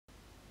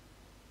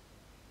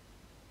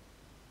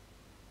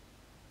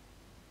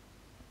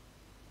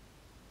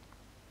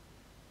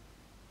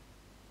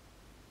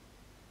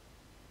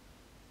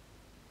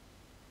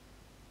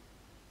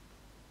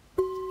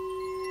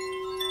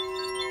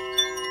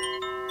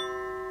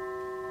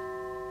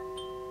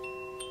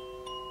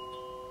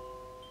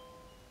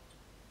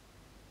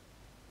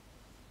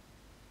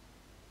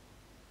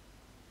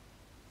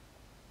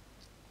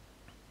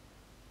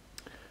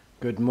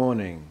Good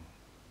morning.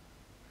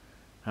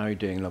 How are you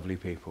doing, lovely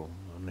people,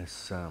 on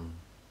this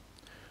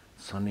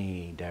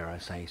sunny, dare I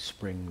say,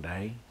 spring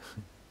day?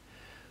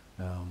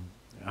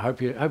 I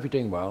hope you're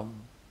doing well.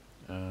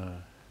 Uh,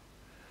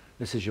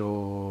 this is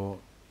your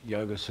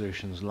Yoga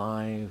Solutions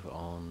Live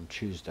on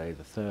Tuesday,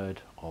 the 3rd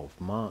of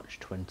March,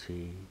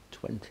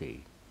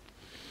 2020.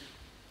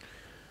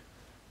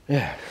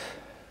 Yes.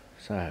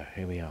 So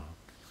here we are.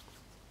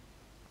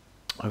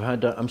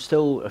 I'm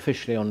still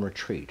officially on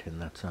retreat in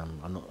that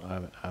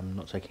I'm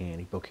not taking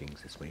any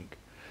bookings this week.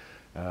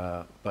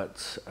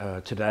 But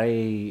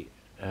today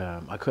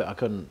I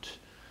couldn't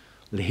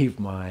leave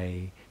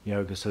my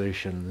Yoga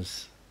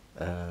Solutions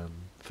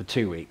for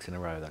 2 weeks in a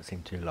row. That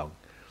seemed too long,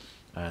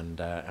 and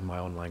my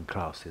online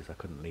classes, I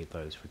couldn't leave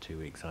those for 2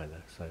 weeks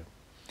either.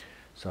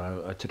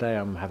 So today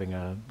I'm having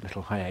a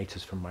little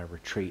hiatus from my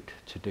retreat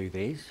to do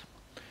these.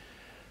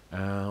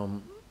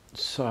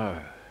 So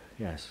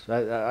yes,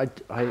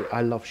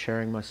 I love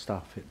sharing my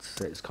stuff.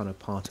 It's kind of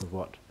part of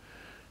what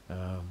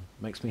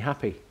makes me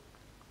happy.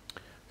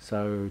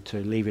 So to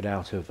leave it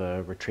out of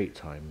retreat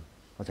time,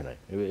 I don't know.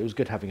 It was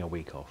good having a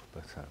week off,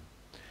 but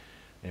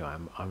anyway,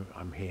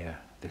 I'm here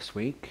this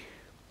week.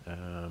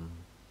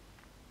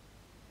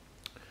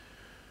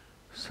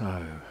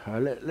 So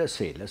let's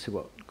see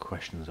what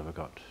questions have I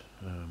got.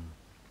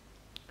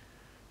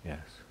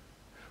 Yes,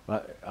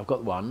 well, I've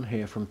got one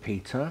here from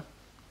Peter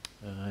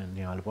in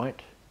the Isle of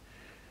Wight.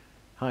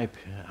 Hi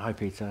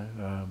Peter.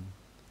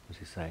 What's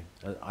he saying?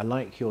 I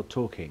like your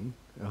talking.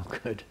 Oh,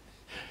 good.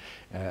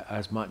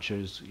 As much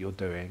as you're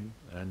doing,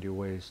 and you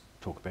always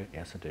talk a bit.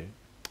 Yes, I do.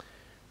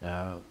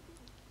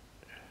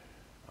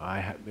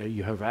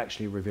 You have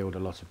actually revealed a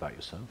lot about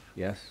yourself.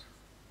 Yes,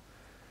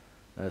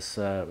 that's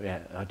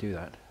yeah, I do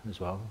that as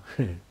well.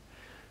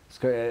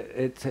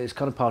 It's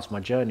kind of part of my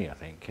journey. I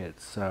think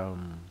it's you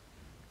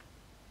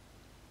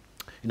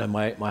know,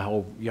 my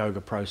whole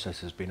yoga process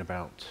has been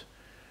about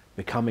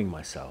becoming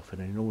myself,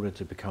 and in order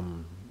to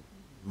become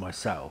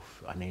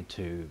myself, I need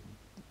to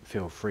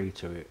feel free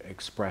to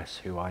express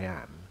who I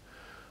am,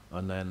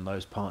 and then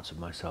those parts of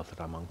myself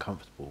that I'm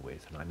uncomfortable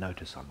with, and I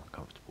notice I'm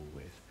uncomfortable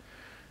with,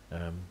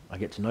 I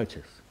get to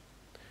notice.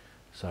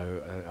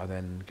 So I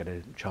then get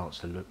a chance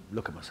to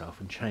look at myself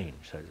and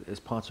change. So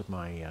it's part of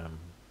my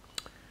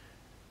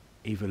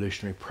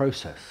evolutionary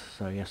process.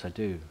 So yes, I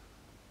do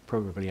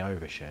probably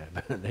overshare,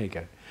 but there you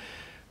go.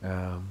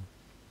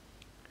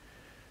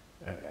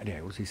 Anyway,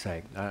 what's he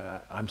saying?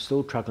 I'm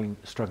still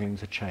struggling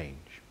to change.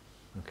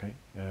 Okay,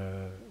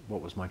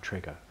 what was my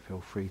trigger? Feel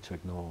free to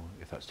ignore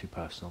if that's too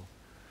personal.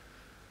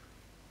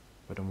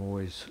 But I'm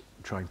always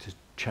trying to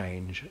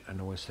change and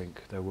always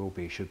think there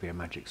should be a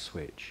magic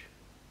switch.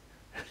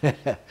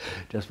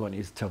 Just want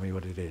you to tell me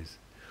what it is.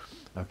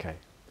 Okay,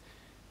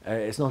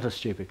 it's not a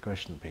stupid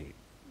question,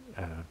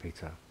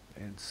 Peter.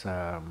 It's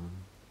I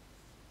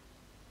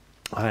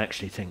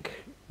actually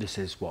think this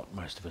is what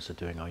most of us are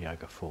doing our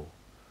yoga for.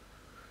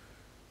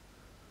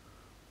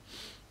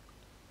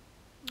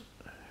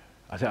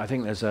 I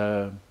think there's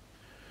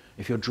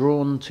if you're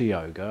drawn to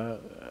yoga,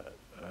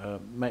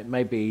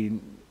 maybe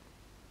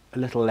a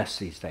little less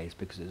these days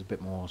because it's a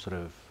bit more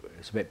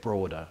it's a bit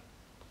broader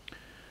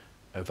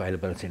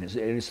availability, and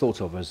it's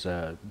thought of as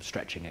a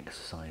stretching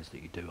exercise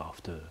that you do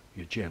after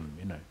your gym,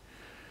 you know.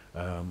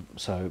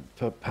 So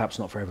perhaps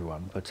not for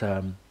everyone, but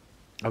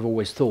I've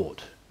always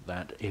thought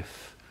that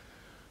if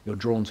you're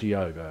drawn to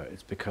yoga,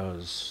 it's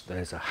because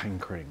there's a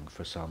hankering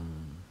for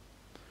some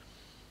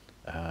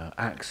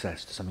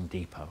access to something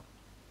deeper.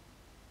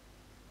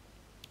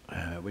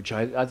 Which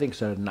I think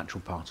is a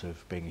natural part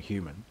of being a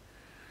human.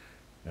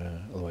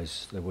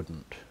 Otherwise there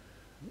wouldn't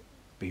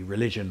be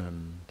religion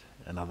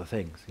and other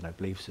things, you know,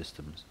 belief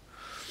systems.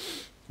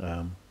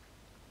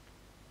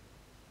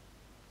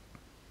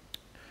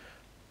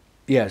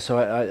 Yeah, so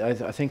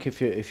I think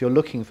if you're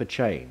looking for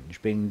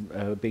change, being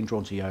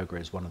drawn to yoga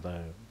is one of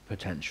the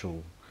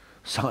potential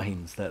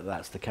signs that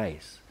that's the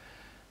case.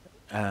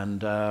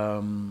 And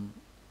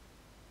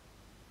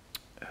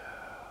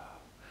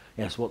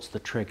yes, what's the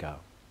trigger?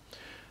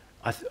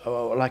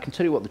 Well, I can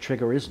tell you what the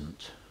trigger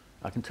isn't.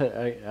 I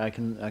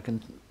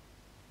can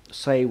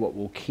say what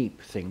will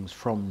keep things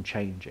from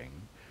changing,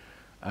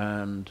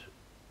 and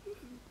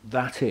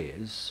that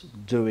is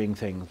doing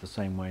things the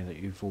same way that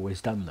you've always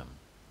done them.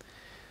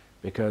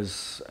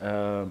 Because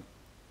the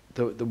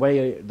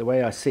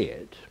way I see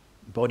it,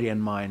 body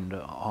and mind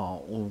are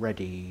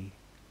already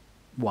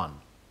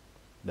one.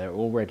 They're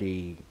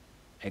already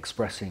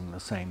expressing the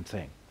same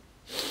thing.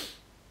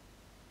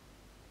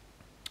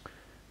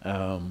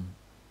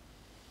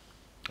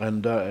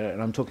 And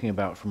I'm talking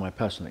about from my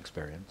personal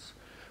experience.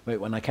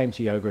 When I came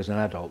to yoga as an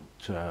adult,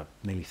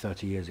 nearly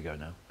 30 years ago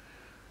now,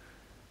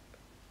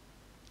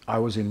 I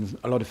was in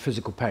a lot of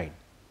physical pain.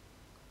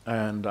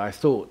 And I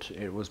thought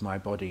it was my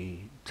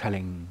body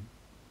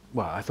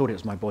I thought it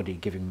was my body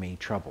giving me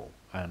trouble.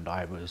 And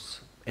I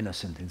was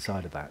innocent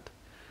inside of that,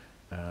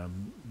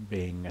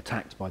 being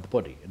attacked by the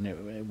body. And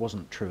it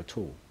wasn't true at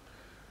all.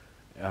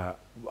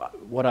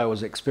 What I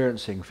was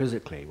experiencing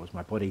physically was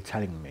my body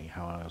telling me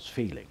how I was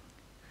feeling.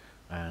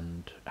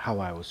 and how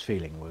I was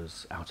feeling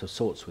was out of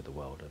sorts with the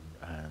world,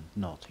 and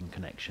not in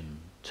connection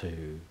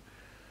to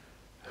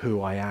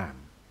who I am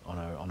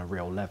on a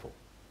real level.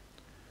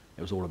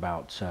 It was all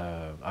about,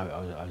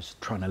 I was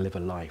trying to live a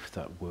life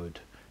that would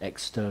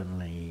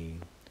externally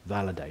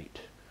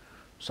validate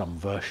some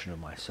version of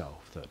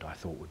myself that I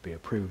thought would be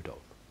approved of.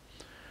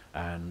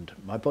 And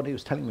my body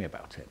was telling me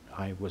about it.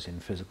 I was in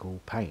physical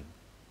pain.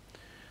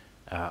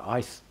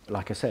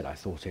 Like I said, I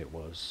thought it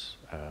was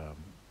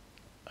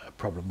a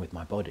problem with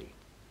my body.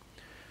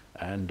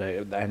 And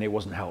it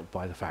wasn't helped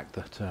by the fact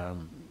that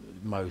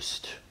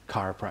most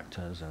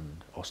chiropractors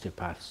and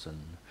osteopaths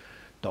and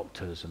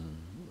doctors and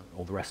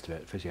all the rest of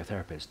it,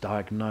 physiotherapists,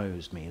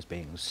 diagnosed me as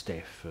being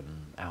stiff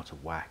and out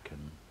of whack,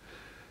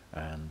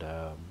 and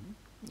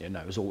you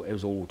know, it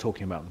was all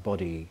talking about the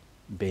body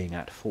being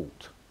at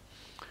fault.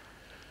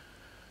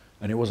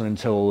 And it wasn't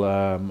until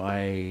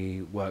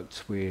I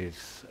worked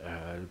with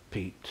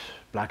Pete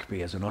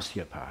Blackaby as an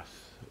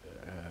osteopath,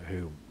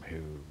 who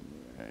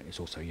is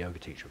also a yoga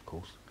teacher, of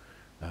course,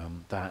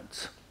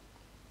 that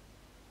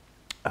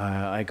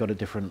I got a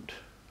different.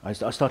 I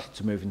started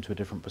to move into a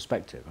different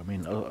perspective. I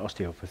mean,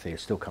 osteopathy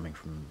is still coming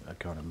from a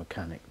kind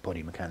of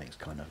body mechanics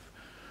kind of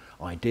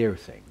idea of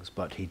things,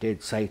 but he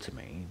did say to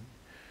me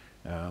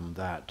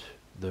that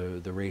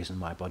the reason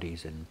my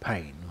body's in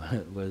pain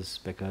was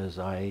because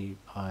I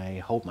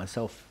hold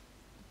myself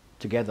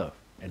together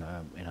in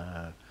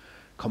a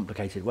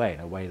complicated way, in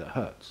a way that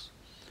hurts.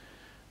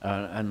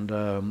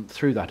 And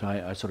through that,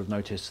 I sort of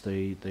noticed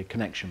the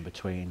connection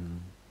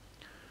between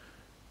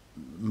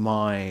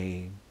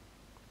my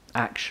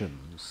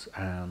actions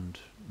and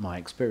my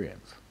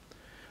experience.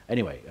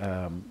 Anyway,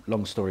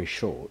 long story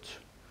short,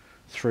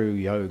 through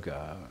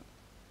yoga,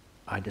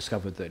 I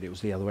discovered that it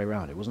was the other way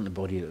around. It wasn't the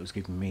body that was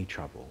giving me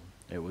trouble.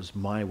 It was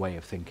my way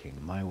of thinking,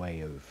 my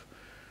way of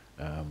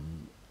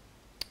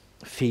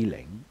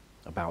feeling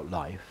about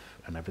life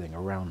and everything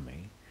around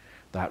me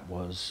that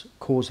was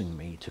causing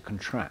me to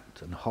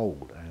contract and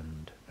hold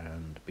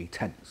and be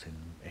tense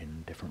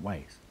in different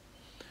ways.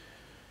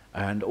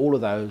 And all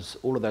of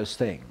those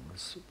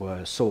things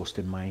were sourced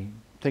in my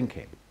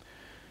thinking.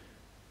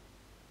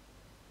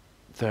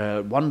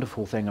 The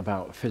wonderful thing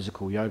about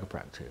physical yoga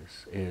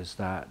practice is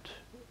that,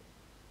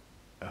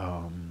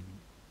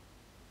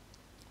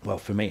 well,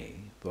 for me,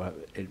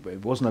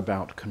 it wasn't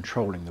about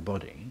controlling the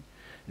body.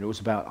 It was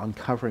about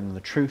uncovering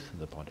the truth of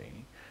the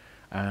body.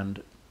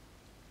 And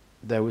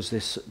there was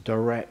this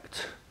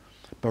direct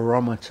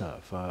barometer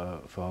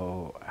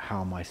for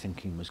how my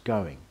thinking was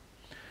going.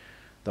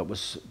 That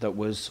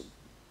was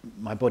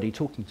my body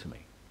talking to me.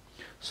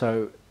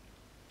 So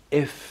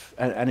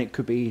and it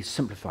could be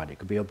simplified, it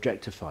could be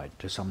objectified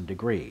to some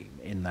degree,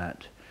 in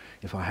that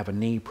if I have a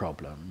knee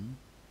problem,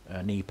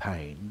 knee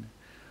pain,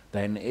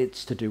 then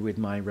it's to do with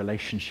my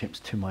relationships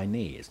to my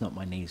knee. It's not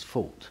my knee's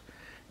fault.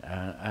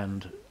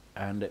 And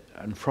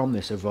from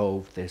this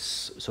evolved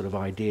this sort of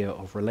idea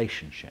of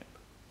relationship.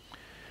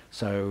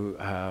 So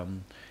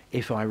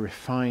if I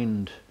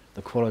refined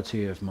the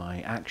quality of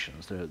my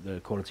actions, the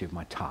quality of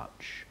my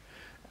touch,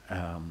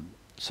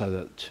 so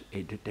that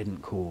it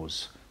didn't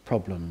cause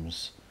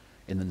problems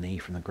in the knee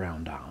from the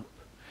ground up,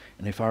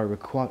 and if I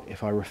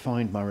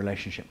refined my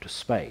relationship to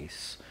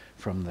space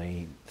from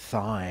the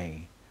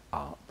thigh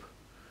up,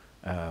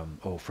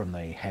 or from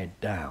the head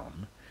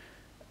down,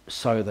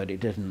 so that it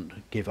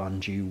didn't give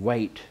undue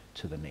weight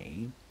to the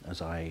knee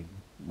as I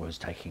was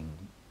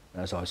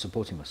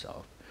supporting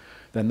myself,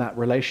 then that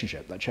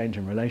change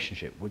in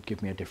relationship would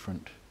give me a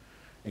different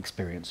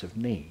experience of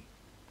knee.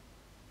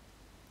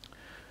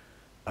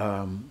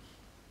 And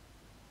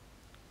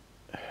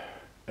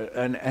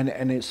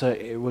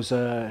it was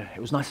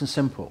nice and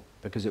simple,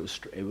 because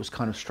it was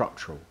kind of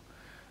structural,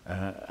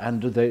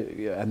 and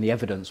the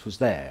evidence was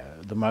there.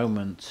 The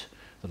moment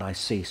that I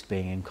ceased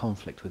being in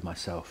conflict with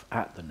myself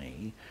at the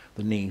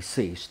knee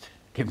ceased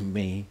giving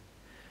me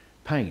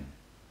pain.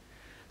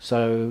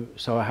 So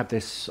I had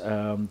this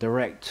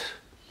direct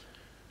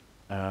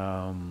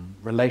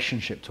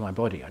relationship to my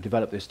body. I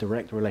developed this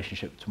direct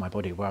relationship to my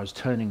body, where I was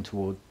turning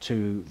to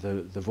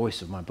the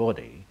voice of my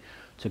body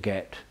to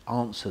get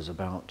answers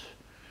about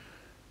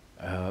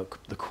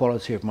the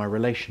quality of my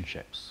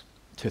relationships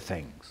to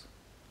things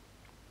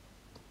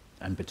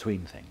and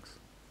between things.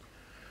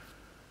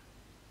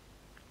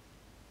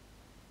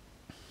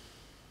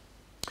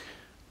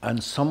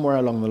 And somewhere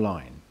along the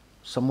line,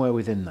 somewhere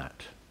within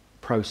that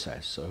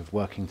process of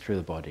working through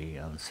the body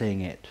and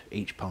seeing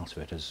each part of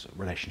it as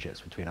relationships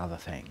between other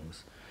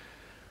things,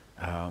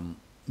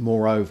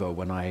 moreover,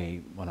 when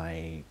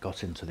I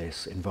got into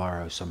this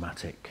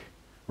envirosomatic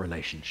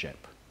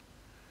relationship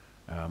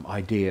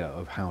idea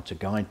of how to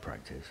guide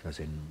practice, as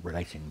in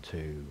relating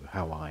to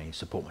how I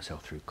support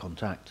myself through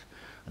contact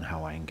and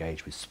how I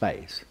engage with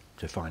space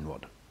to find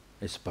what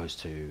is supposed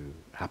to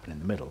happen in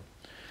the middle.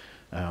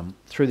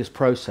 Through this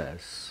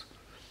process,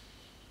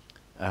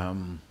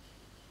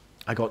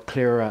 I got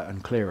clearer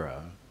and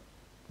clearer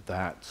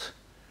that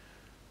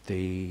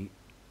the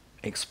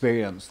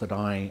experience that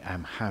I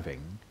am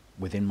having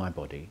within my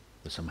body,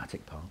 the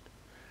somatic part,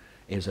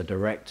 is a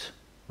direct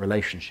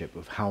relationship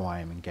of how I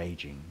am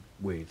engaging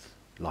with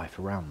life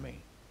around me.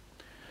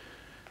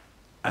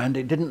 And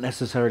it didn't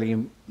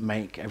necessarily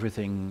make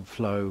everything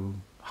flow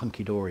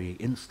hunky-dory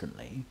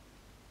instantly,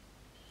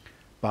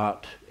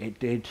 but it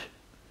did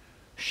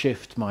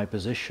shift my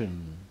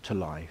position to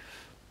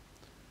life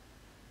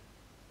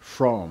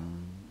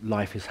from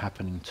life is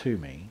happening to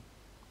me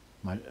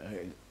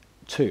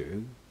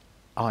to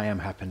I am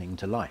happening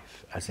to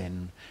life, as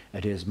in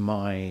it is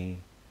my,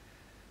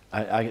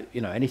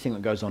 anything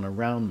that goes on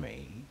around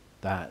me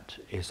that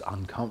is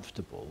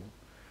uncomfortable,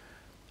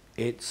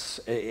 it's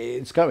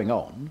going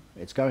on,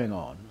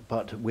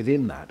 but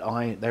within that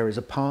I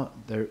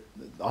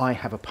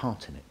have a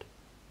part in it.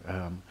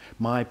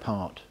 My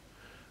part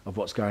of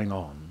what's going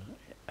on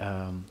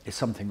is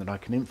something that I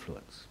can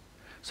influence.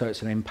 So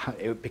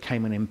it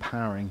became an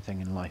empowering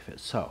thing in life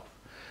itself.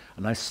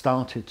 And I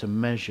started to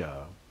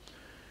measure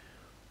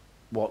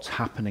what's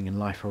happening in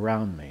life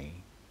around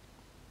me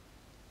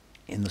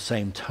in the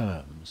same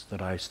terms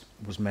that I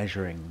was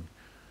measuring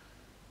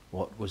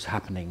what was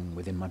happening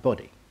within my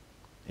body,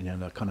 in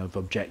a kind of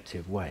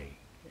objective way.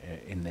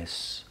 In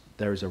this,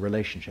 there is a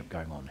relationship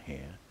going on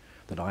here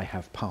that I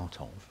have part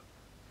of.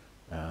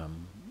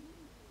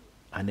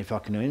 And if I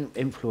can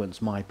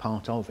influence my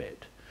part of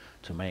it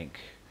to make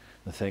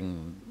the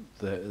thing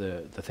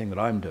that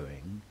I'm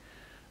doing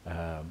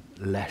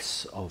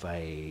less of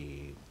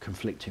a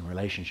conflicting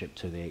relationship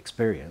to the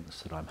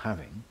experience that I'm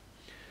having,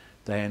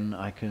 then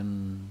I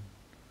can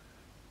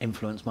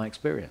influence my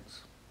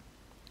experience.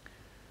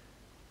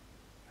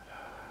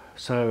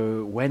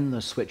 So when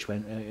the switch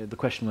went, the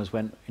question was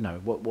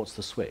what's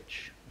the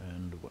switch?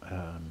 And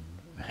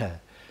I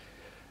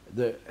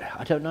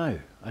don't know.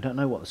 I don't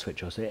know what the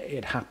switch was.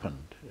 It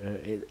happened.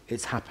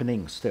 It's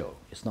happening still.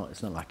 It's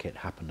not like it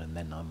happened and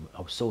then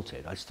I was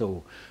sorted. I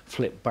still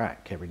flip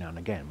back every now and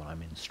again when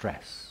I'm in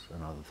stress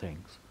and other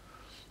things,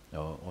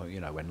 or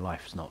when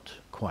life's not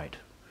quite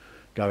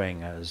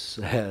going as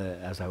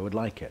as I would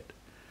like it.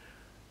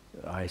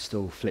 I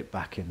still flip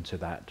back into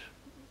that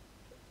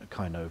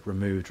kind of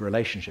removed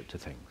relationship to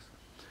things.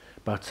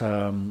 But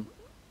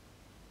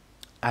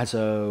as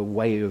a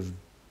way of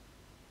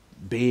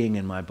being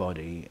in my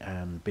body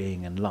and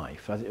being in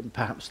life,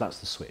 perhaps that's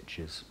the switch.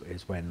 Is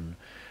when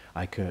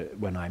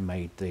I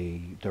made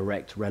the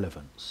direct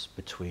relevance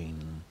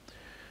between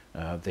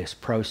this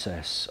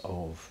process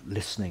of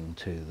listening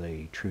to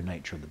the true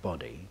nature of the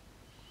body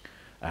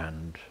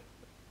and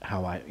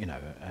how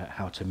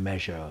how to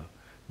measure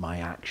my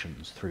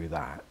actions through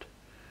that,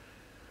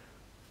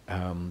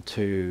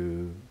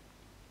 to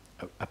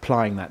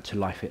applying that to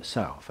life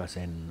itself, as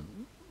in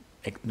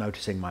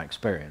noticing my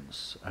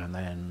experience and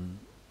then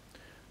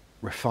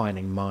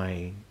refining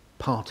my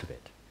part of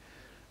it,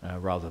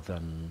 rather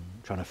than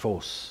trying to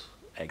force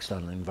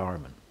external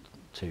environment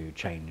to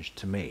change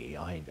to me.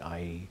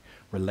 I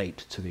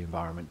relate to the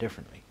environment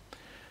differently,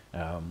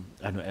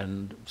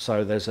 and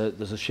so there's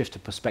a shift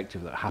of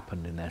perspective that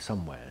happened in there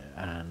somewhere,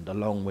 and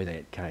along with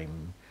it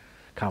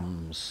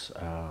comes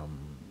a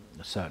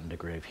certain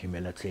degree of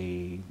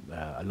humility,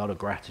 a lot of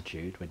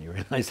gratitude when you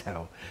realise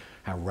how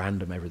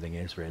random everything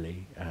is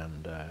really,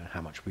 and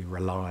how much we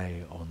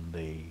rely on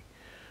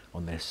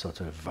this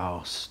sort of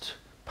vast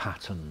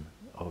pattern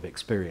of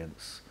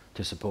experience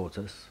to support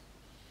us,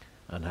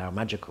 and how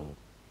magical,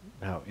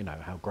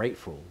 how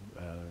grateful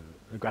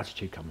the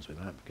gratitude comes with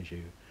that, because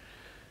you,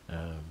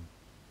 I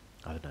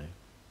don't know,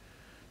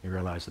 you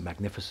realise the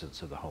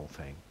magnificence of the whole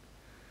thing.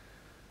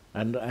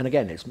 And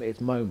again,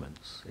 it's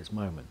moments,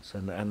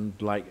 and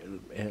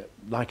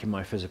like in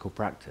my physical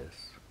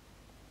practice,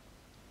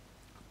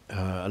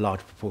 a large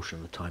proportion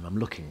of the time I'm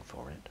looking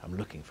for it. I'm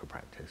looking for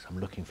practice. I'm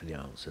looking for the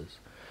answers.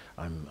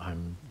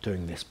 I'm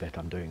doing this bit.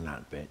 I'm doing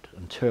that bit,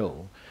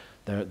 until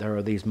there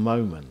are these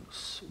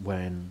moments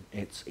when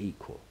it's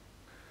equal.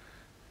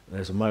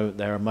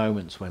 There are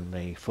moments when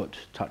the foot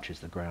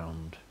touches the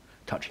ground.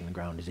 Touching the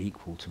ground is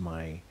equal to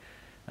my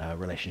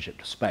relationship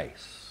to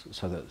space,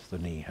 so that the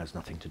knee has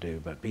nothing to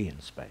do but be in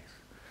space.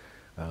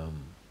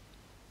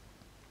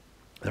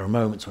 There are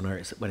moments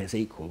when it's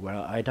equal, where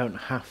I don't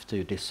have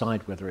to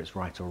decide whether it's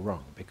right or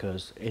wrong,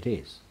 because it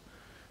is.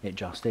 It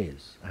just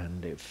is,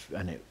 and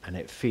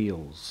it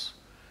feels.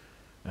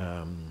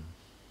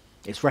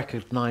 It's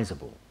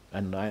recognisable,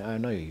 and I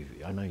know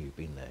you've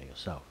been there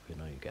yourself. You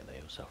get there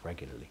yourself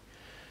regularly.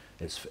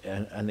 It's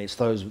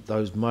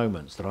those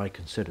moments that I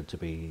consider to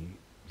be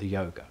the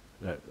yoga.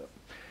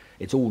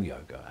 It's all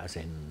yoga, as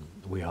in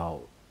we are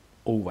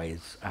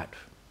always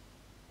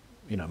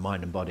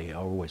mind and body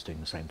are always doing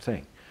the same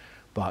thing.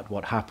 But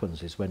what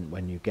happens is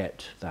when you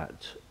get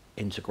that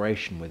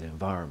integration with the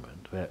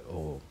environment,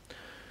 or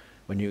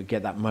when you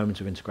get that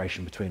moment of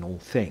integration between all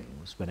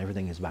things, when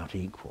everything is about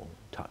equal,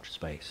 touch,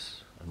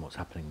 space, and what's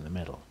happening in the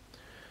middle,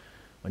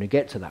 when you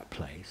get to that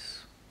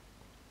place,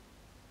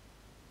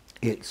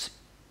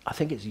 I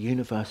think it's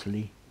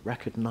universally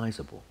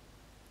recognisable.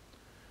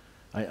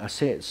 I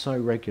see it so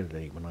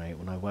regularly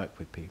when I work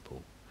with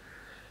people.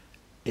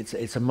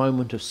 It's a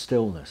moment of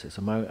stillness. It's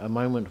a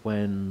moment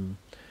when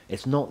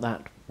it's not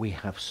that we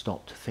have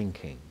stopped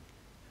thinking,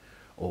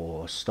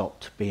 or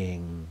stopped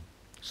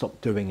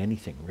doing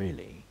anything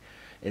really.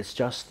 It's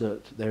just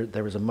that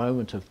there is a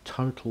moment of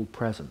total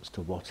presence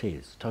to what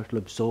is, total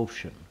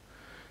absorption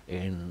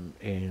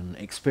in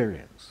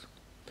experience,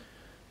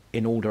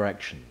 in all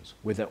directions,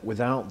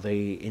 without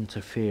the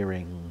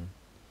interfering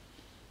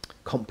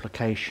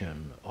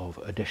complication of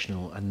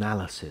additional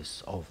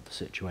analysis of the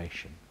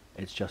situation.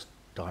 It's just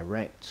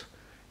direct,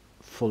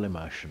 full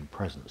immersion,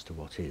 presence to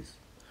what is.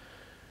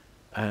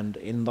 And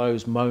in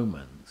those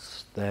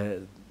moments,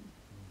 there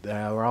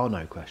are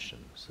no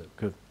questions.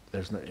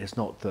 It's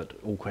not that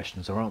all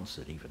questions are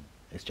answered even.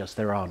 It's just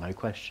there are no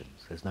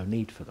questions. There's no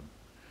need for them.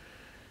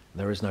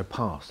 There is no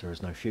past, there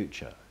is no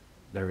future.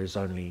 There is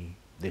only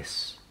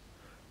this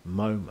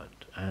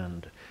moment.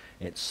 And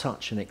it's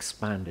such an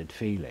expanded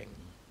feeling.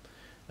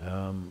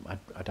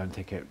 I don't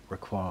think it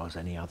requires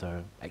any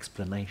other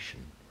explanation,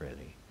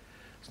 really.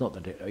 It's not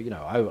that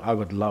I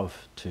would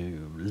love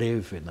to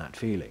live in that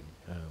feeling.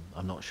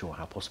 I'm not sure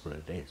how possible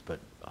it is, but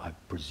I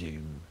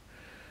presume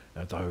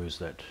those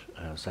that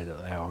say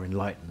that they are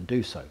enlightened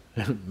do so.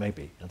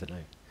 Maybe, I don't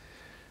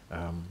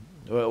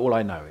know. All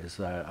I know is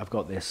I've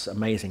got this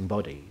amazing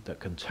body that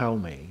can tell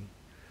me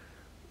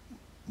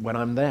when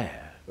I'm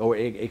there, or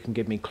it can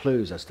give me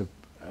clues as to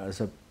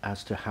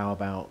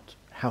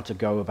how to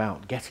go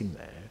about getting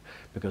there,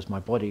 because my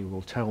body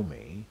will tell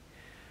me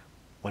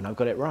when I've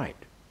got it right.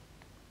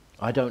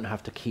 I don't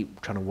have to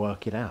keep trying to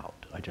work it out.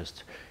 I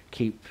just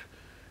keep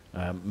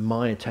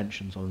my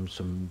attentions on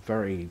some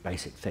very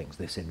basic things,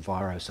 this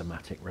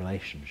envirosomatic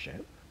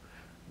relationship,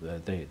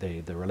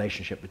 the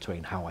relationship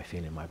between how I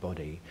feel in my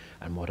body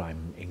and what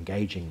I'm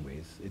engaging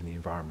with in the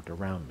environment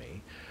around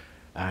me.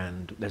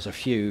 And there's a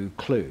few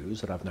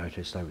clues that I've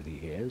noticed over the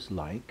years,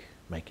 like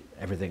make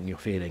everything you're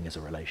feeling is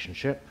a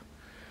relationship,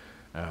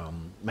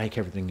 make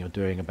everything you're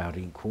doing about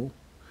equal.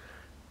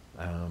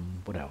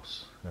 What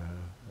else?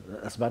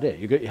 That's about it.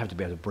 You have to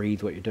be able to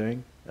breathe what you're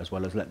doing, as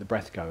well as let the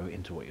breath go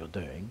into what you're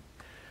doing.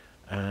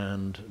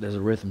 And there's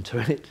a rhythm to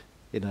it.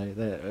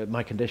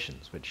 My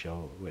conditions, which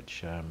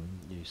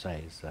you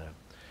say is the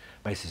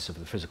basis of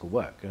the physical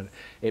work.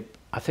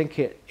 I think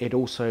it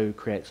also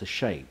creates a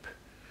shape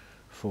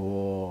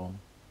for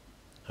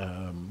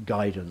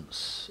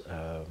guidance.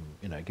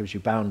 It gives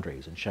you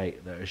boundaries and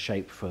a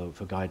shape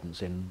for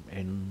guidance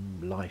in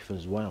life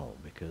as well.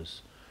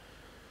 Because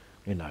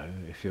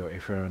if you're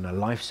in a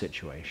life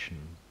situation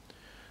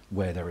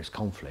where there is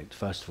conflict,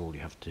 first of all you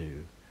have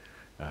to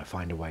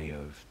find a way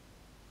of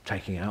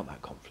taking out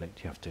that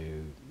conflict. You have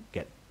to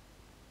get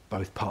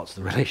both parts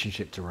of the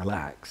relationship to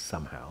relax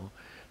somehow,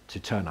 to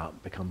turn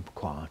up, become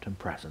quiet and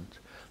present,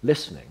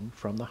 listening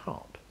from the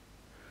heart.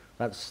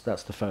 That's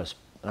the first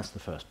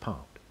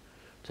part.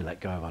 To let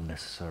go of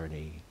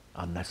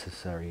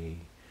unnecessary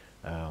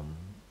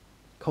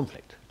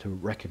conflict, to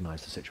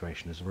recognize the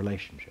situation as a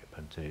relationship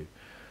and to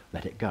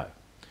let it go.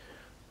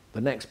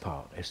 The next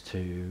part is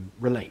to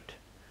relate,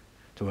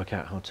 to work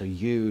out how to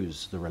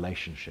use the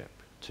relationship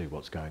to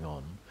what's going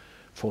on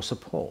for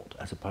support,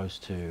 as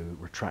opposed to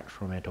retract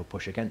from it or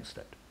push against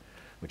it,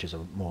 which is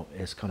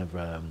kind of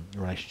a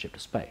relationship to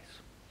space.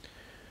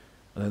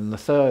 And then the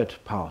third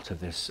part of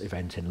this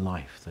event in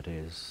life that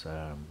is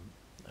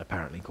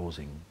apparently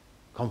causing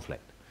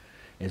conflict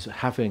is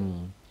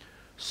having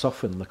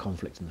softened the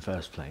conflict in the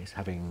first place,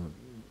 having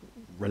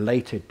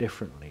related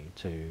differently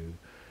to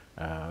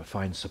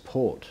find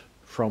support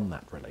from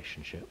that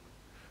relationship,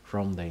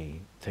 from the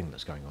thing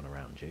that's going on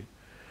around you.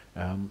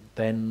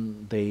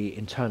 Then the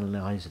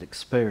internalized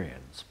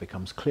experience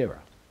becomes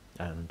clearer,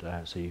 and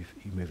so you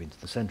move into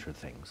the center of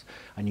things,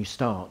 and you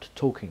start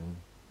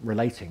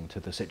relating to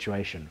the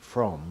situation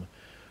from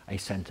a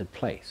centered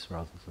place,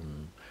 rather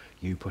than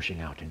you pushing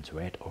out into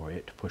it or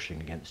it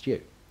pushing against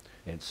you.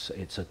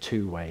 It's a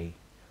two-way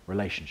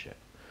relationship.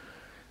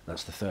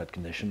 That's the third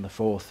condition. The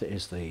fourth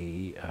is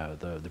the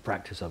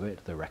practice of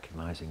it, the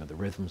recognizing of the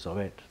rhythms of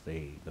it,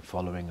 the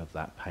following of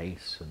that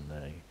pace, and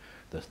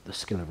the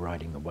skill of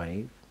riding the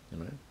wave.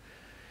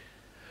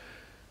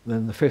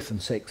 Then the fifth and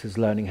sixth is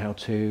learning how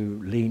to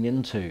lean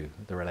into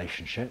the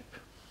relationship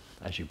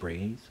as you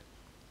breathe,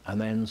 and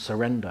then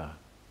surrender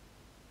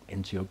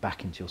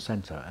back into your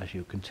center as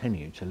you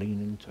continue to lean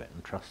into it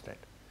and trust it,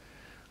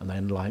 and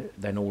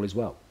then all is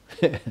well.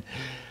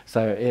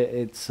 So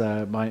it's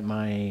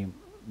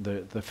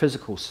the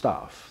physical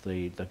stuff,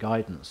 the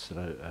guidance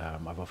that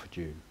I've offered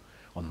you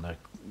on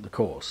the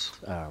course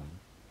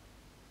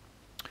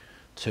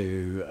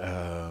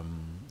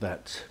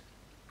that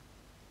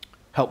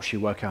helps you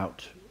work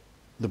out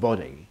the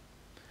body,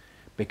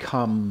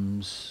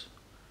 becomes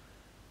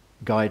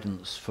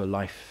guidance for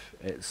life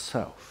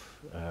itself.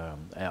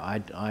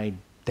 I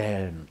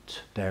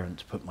daren't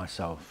put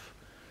myself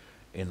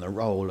in the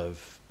role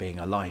of being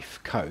a life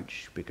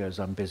coach, because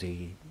I'm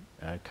busy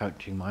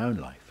coaching my own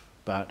life.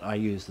 But I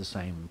use the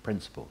same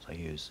principles. I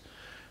use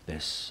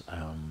this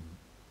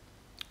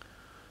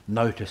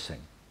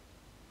noticing,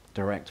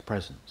 direct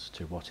presence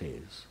to what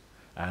is,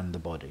 and the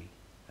body,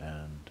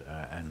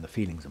 and the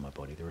feelings in my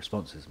body, the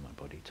responses in my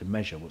body, to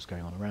measure what's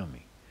going on around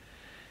me,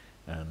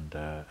 and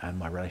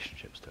my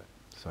relationships to it.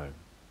 So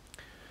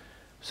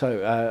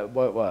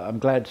Well, I'm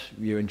glad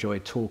you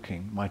enjoyed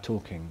my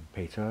talking,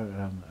 Peter.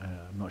 I'm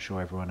not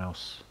sure everyone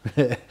else,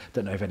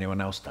 don't know if anyone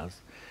else does,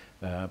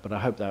 but I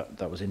hope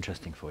that was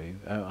interesting for you.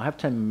 I have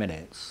 10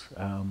 minutes.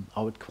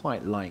 I would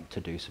quite like to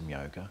do some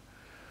yoga.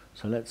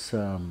 So let's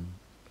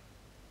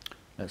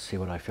see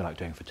what I feel like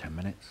doing for 10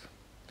 minutes.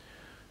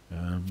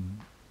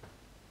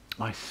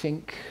 I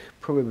think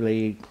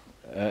probably,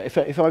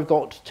 if I've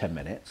got 10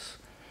 minutes,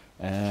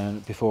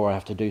 before I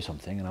have to do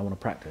something and I want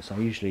to practice, I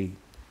usually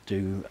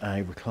do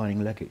a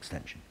reclining leg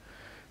extension,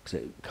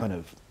 because it kind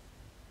of,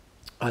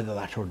 either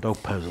that or a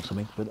dog pose or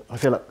something, but I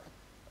feel like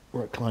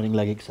reclining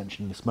leg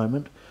extension in this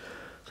moment.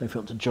 So if you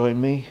want to join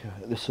me,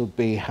 this will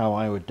be how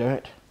I would do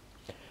it.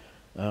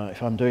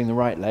 If I'm doing the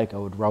right leg, I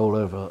would roll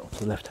over to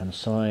the left hand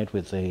side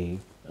with the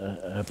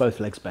both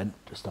legs bent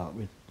to start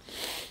with,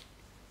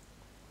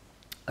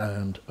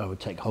 and I would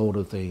take hold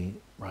of the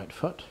right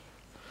foot.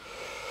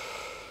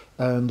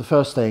 And the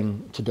first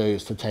thing to do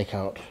is to take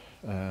out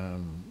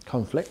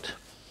conflict.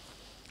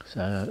 So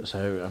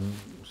I'm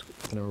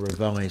going to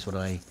revise what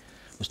I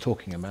was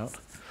talking about.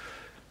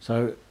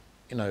 So,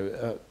 you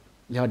know,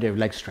 the idea of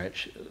leg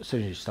stretch, as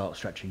soon as you start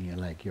stretching your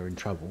leg, you're in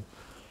trouble.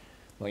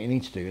 What you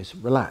need to do is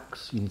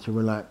relax. You need to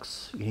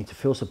relax, you need to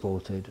feel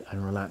supported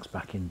and relax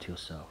back into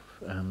yourself.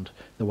 And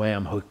the way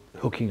I'm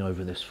hooking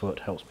over this foot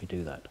helps me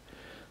do that,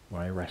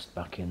 where I rest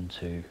back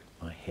into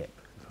my hip.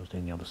 If I was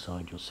doing the other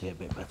side, you'll see it a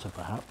bit better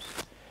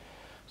perhaps.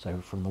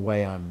 So from the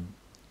way I'm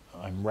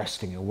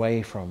resting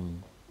away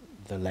from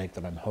the leg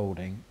that I'm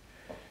holding,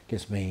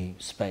 gives me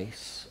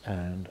space,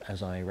 and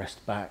as I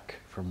rest back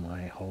from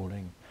my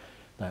holding,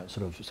 that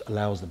sort of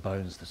allows the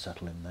bones to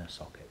settle in their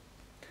socket,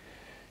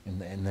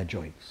 in their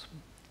joints.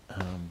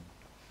 And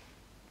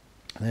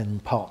then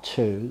part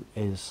two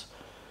is,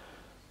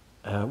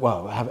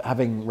 well,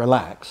 having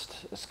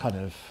relaxed, it's kind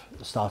of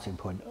the starting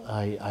point.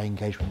 I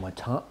engage with my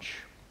touch.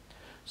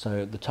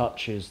 So the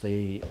touch is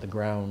the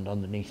ground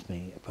underneath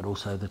me, but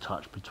also the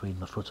touch between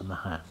the foot and the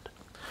hand.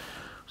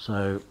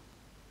 So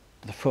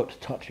the foot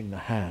touching the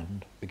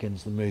hand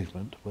begins the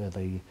movement, where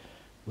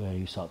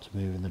you start to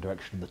move in the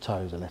direction of the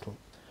toes a little.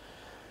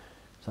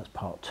 So that's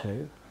part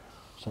two.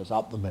 So it's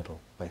up the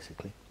middle,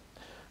 basically.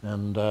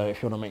 And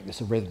if you want to make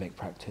this a rhythmic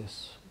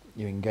practice,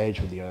 you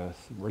engage with the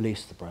earth,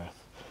 release the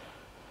breath,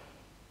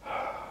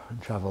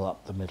 and travel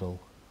up the middle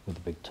with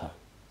the big toe.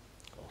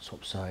 I'll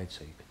swap sides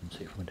so you can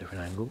see it from a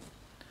different angle.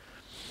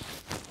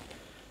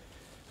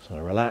 So I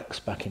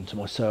relax back into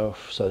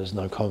myself, so there's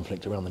no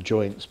conflict around the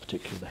joints,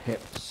 particularly the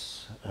hips.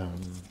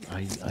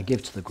 I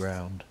give to the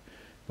ground,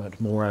 but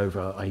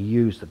moreover I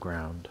use the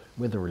ground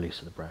with the release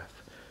of the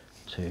breath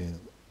to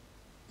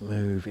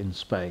move in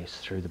space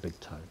through the big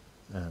toe.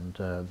 And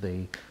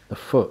the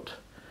foot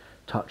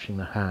touching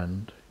the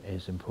hand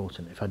is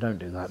important. If I don't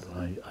do that,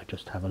 I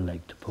just have a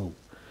leg to pull,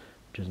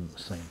 which isn't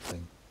the same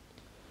thing.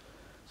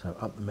 So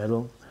up the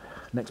middle.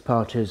 Next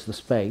part is the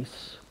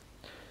space.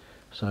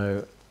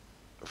 So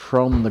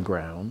from the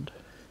ground,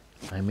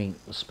 I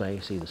meet the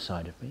space either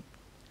side of me.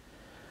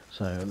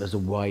 So there's a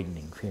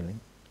widening feeling.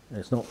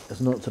 It's not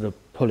sort of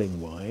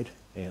pulling wide,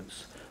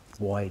 it's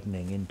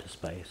widening into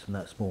space, and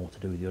that's more to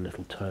do with your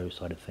little toe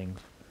side of things.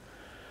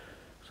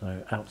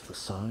 So out to the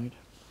side,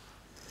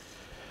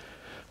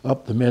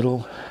 up the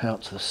middle,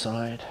 out to the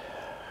side,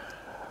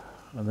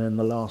 and then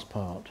the last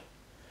part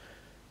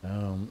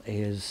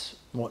is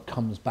what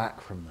comes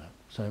back from that.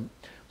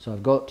 So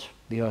I've got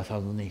the earth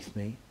underneath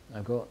me,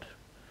 I've got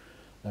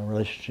a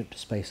relationship to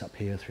space up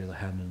here through the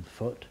hand and the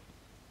foot.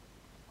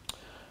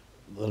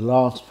 The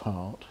last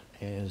part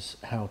is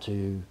how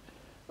to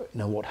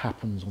know what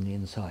happens on the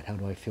inside. How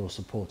do I feel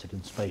supported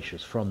and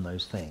spacious from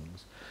those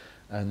things?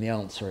 And the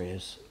answer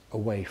is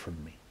away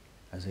from me,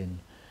 as in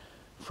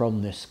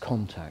from this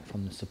contact,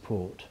 from the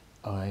support,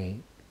 I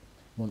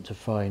want to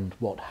find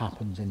what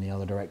happens in the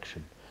other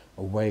direction,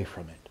 away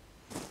from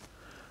it,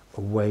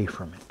 away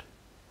from it.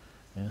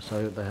 Yeah,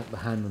 so the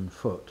hand and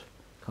foot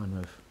kind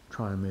of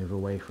try and move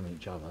away from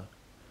each other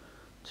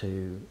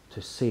to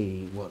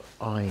see what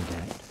I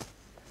get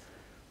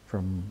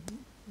from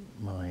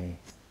my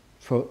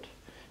foot,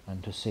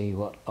 and to see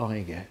what I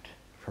get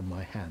from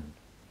my hand,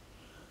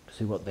 to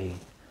see what the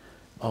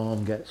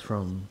arm gets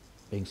from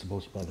being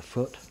supported by the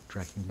foot,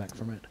 dragging back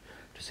from it,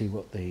 to see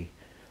what the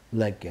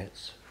leg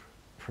gets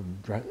from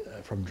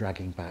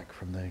dragging back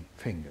from the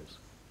fingers.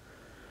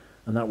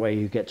 And that way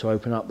you get to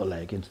open up the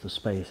leg into the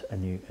space,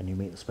 and you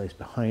meet the space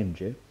behind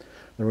you.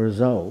 The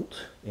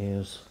result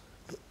is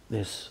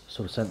this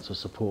sort of sense of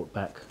support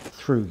back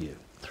through you,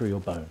 through your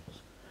bones,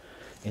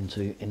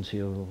 into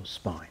your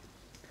spine.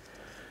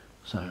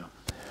 So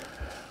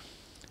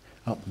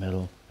up the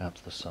middle, out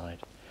to the side,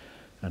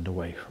 and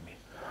away from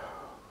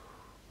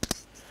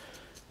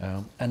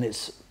you. And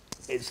it's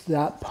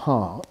that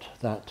part,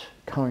 that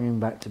coming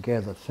back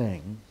together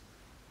thing,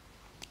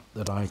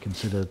 that I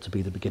consider to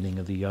be the beginning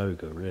of the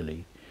yoga,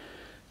 really,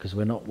 because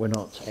we're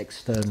not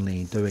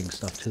externally doing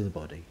stuff to the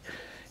body.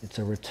 It's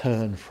a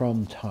return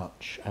from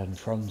touch and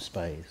from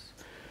space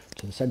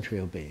to the centre of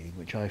your being,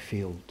 which I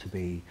feel to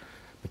be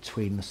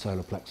between the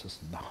solar plexus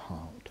and the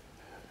heart.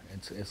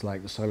 It's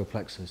like the solar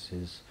plexus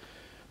is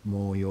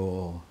more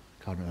your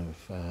kind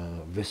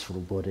of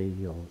visceral body,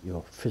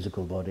 your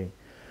physical body.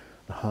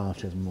 The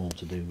heart is more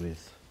to do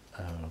with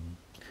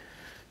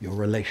your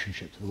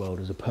relationship to the world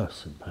as a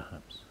person,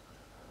 perhaps.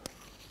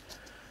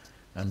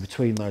 And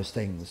between those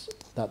things,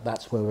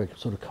 that's where we're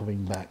sort of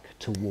coming back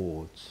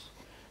towards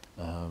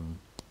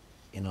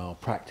in our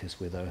practice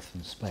with earth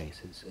and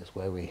space. It's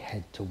where we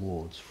head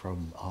towards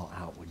from our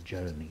outward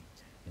journey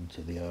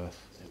into the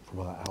earth, from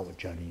our outward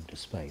journey into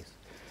space.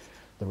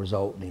 The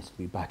result needs to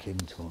be back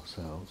into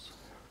ourselves.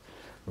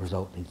 The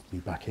result needs to be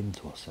back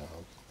into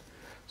ourselves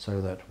so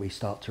that we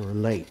start to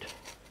relate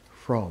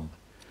from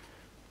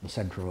the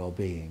centre of our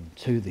being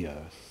to the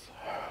earth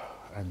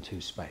and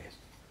to space.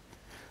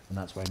 And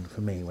that's when,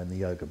 for me, when the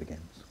yoga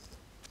begins.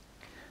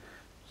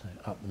 So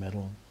up the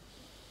middle,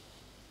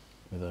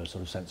 with a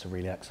sort of sense of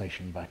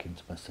relaxation back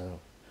into myself.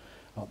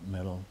 Up the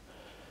middle,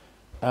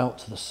 out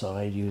to the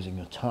side using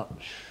a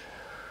touch,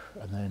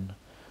 and then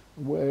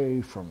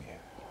away from you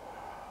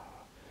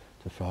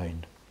to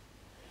find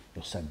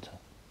your centre.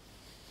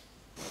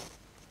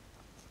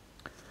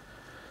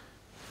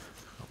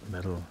 Up the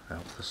middle,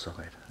 out to the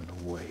side, and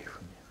away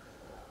from you.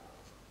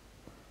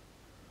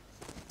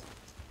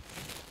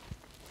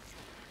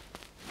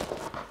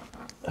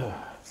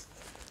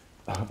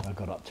 I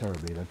got up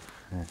terribly then.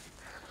 Yeah.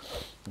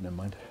 But never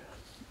mind.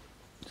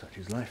 Such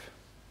is life.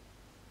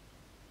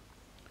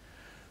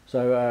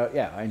 So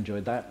yeah, I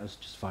enjoyed that. It was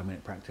just a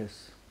 5-minute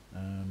practice.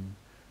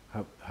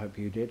 Hope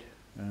you did,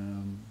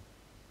 and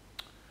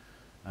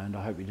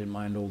I hope you didn't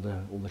mind all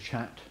the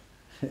chat.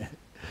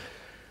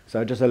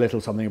 So just a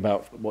little something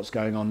about what's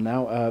going on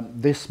now.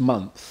 This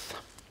month,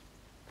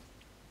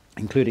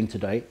 including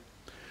today,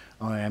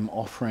 I am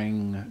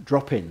offering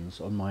drop-ins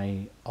on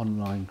my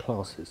online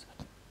classes.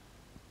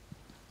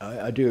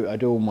 I do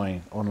all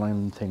my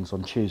online things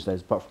on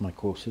Tuesdays, apart from my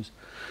courses.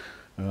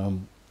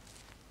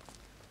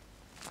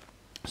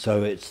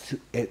 So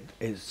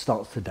it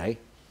starts today.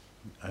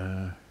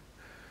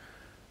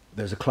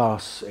 There's a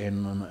class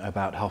in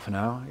about half an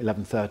hour,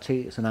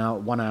 11:30. It's an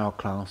 1-hour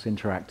class,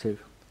 interactive,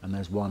 and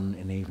there's one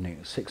in the evening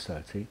at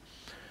 6:30.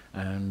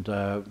 And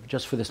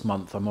just for this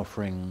month, I'm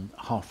offering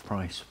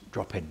half-price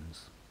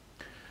drop-ins,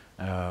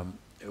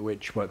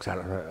 which works out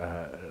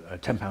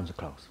at £10 a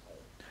class.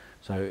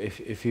 So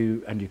if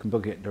you can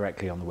book it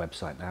directly on the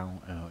website now.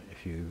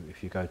 If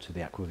you go to the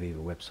Acquaviva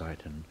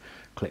website and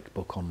click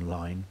book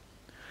online,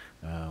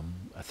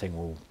 a thing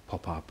will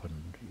pop up,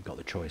 and you've got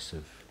the choice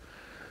of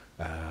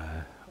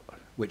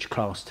which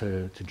class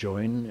to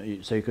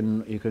join. So you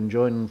can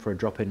join for a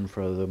drop-in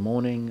for the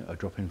morning, a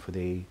drop-in for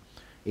the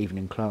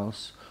evening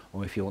class,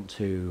 or if you want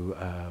to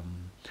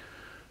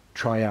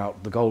try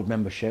out the gold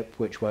membership,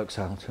 which works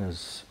out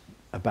as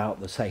about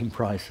the same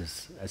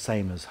price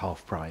same as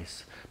half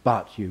price,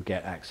 but you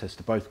get access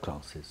to both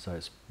classes, so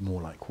it's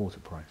more like quarter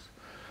price.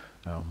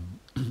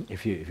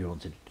 If you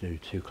wanted to do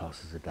 2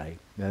 classes a day,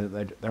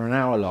 they're an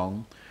hour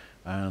long,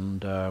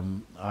 and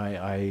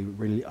I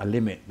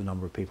limit the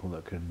number of people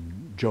that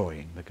can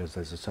join, because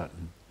I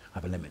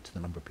have a limit to the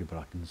number of people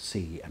I can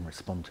see and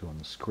respond to on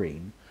the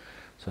screen.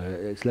 So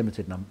it's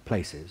limited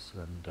places,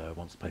 and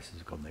once the places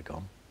are gone, they're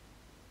gone.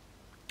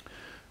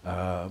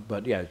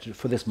 But yeah,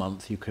 for this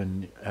month, you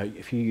can,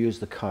 if you use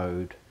the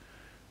code,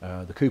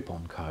 the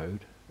coupon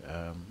code,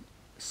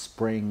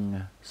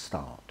 spring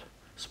start,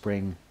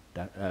 spring,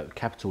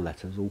 capital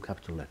letters, all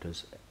capital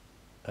letters,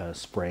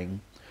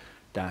 spring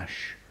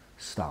dash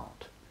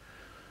start,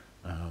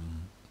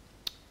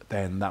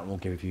 then that will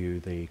give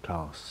you the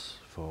class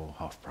for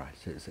half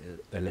price.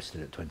 They're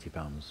listed at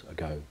 £20 a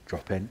go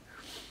drop in,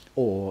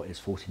 or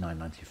it's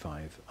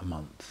 £49.95 a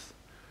month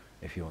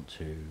if you want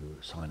to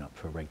sign up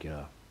for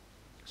regular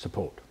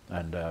support.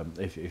 And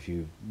if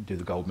you do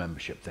the gold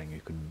membership thing,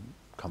 you can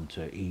come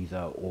to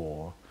either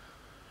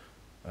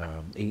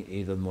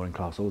the morning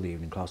class or the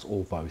evening class,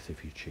 or both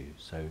if you choose.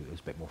 So there's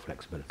a bit more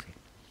flexibility.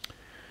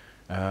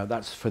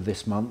 That's for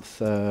this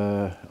month.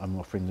 I'm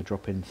offering the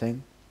drop-in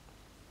thing.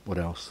 What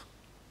else?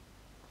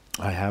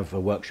 I have a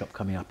workshop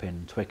coming up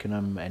in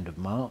Twickenham end of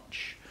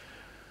March.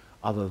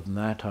 Other than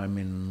that, I'm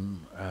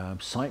in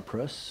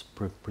Cyprus,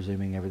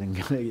 presuming everything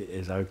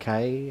is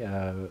okay.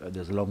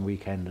 There's a long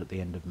weekend at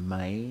the end of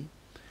May.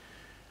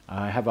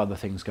 I have other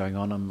things going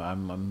on.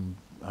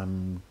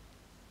 I'm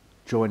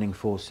joining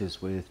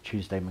forces with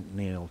Tuesday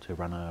McNeil to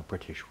run a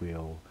British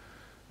Wheel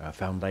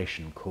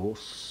foundation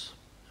course.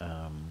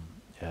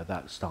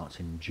 That starts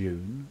in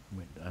June,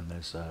 and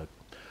there's a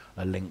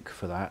link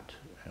for that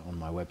on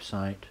my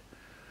website.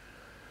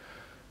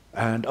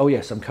 And oh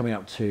yes, I'm coming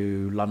up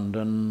to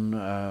London.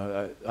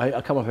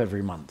 I come up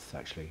every month,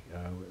 actually.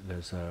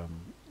 There's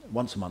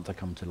once a month I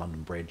come to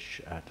London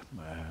Bridge at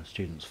a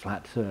student's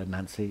flat.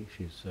 Nancy,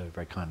 she's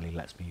very kindly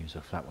lets me use her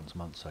flat once a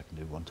month, so I can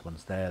do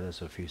one-to-ones there.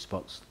 There's a few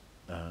spots,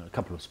 a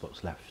couple of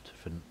spots left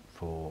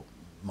for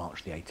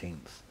March the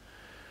 18th.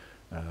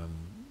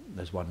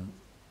 There's one.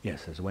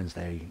 Yes, there's a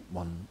Wednesday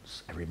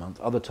once every month.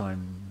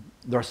 The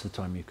rest of the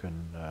time you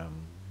can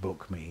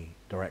book me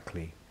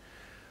directly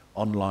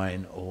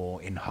online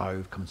or in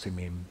Hove, come see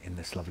me in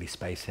this lovely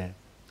space here.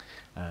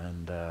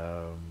 And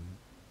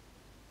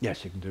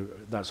yes, you can do,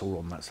 that's all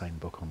on that same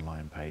book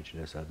online page.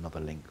 There's another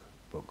link,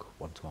 book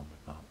one-to-one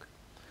with Mark.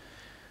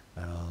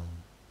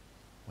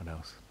 What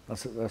else?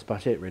 That's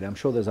about it really. I'm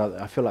sure there's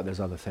other, I feel like there's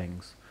other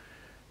things,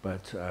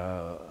 but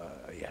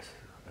yes,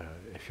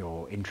 if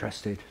you're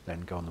interested,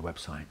 then go on the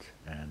website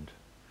and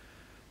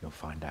you'll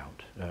find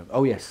out.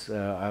 Oh yes,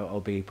 I'll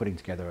be putting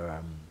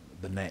together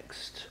the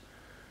next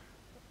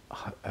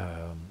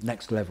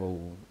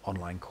level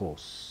online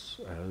course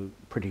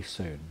pretty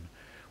soon.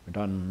 We've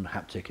done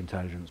haptic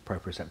intelligence,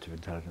 proprioceptive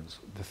intelligence.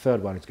 The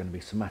third one is going to be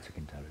somatic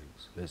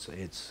intelligence.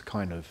 It's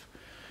kind of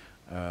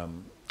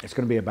it's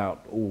going to be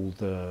about all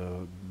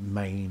the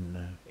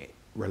main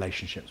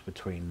relationships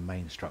between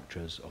main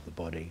structures of the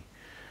body,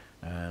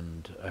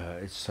 and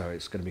it's going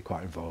to be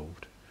quite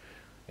involved.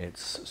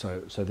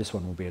 So this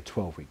one will be a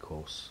 12-week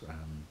course,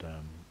 and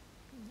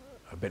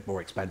a bit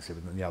more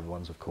expensive than the other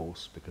ones, of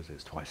course, because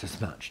it's twice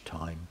as much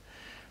time.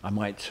 I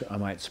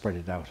might spread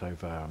it out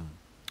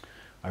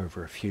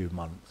over a few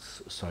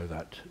months, so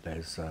that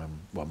there's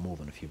well, more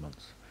than a few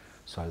months,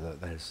 so that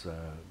there's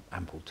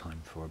ample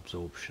time for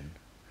absorption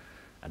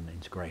and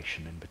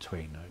integration in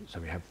between. So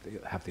we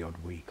have the odd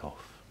week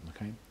off.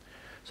 Okay,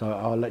 so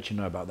I'll let you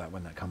know about that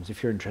when that comes.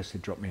 If you're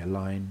interested, drop me a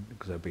line,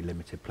 because there'll be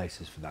limited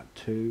places for that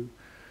too.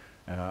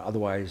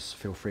 Otherwise,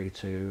 feel free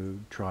to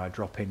try a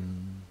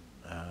drop-in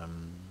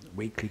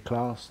weekly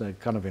class. They're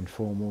kind of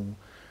informal,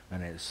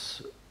 and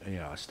it's, you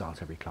know, I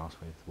start every class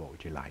with "What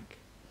would you like?"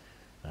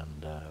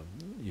 And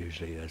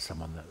usually there's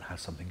someone that has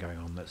something going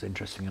on that's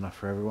interesting enough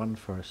for everyone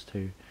for us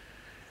to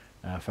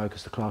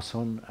focus the class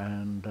on.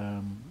 And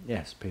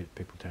yes,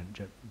 people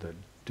that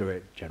do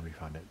it generally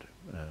find it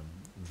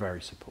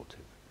very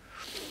supportive.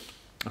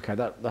 Okay,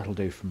 that'll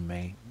do from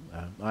me.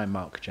 I'm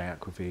Marc J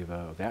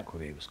Acquaviva of the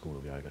Acquaviva School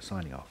of Yoga,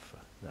 signing off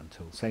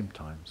until same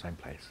time, same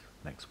place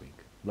next week.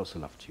 Lots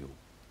of love to you all.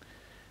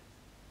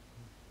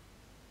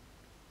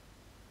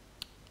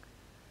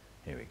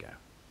 Here we go.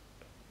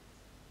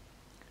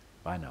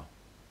 Bye now.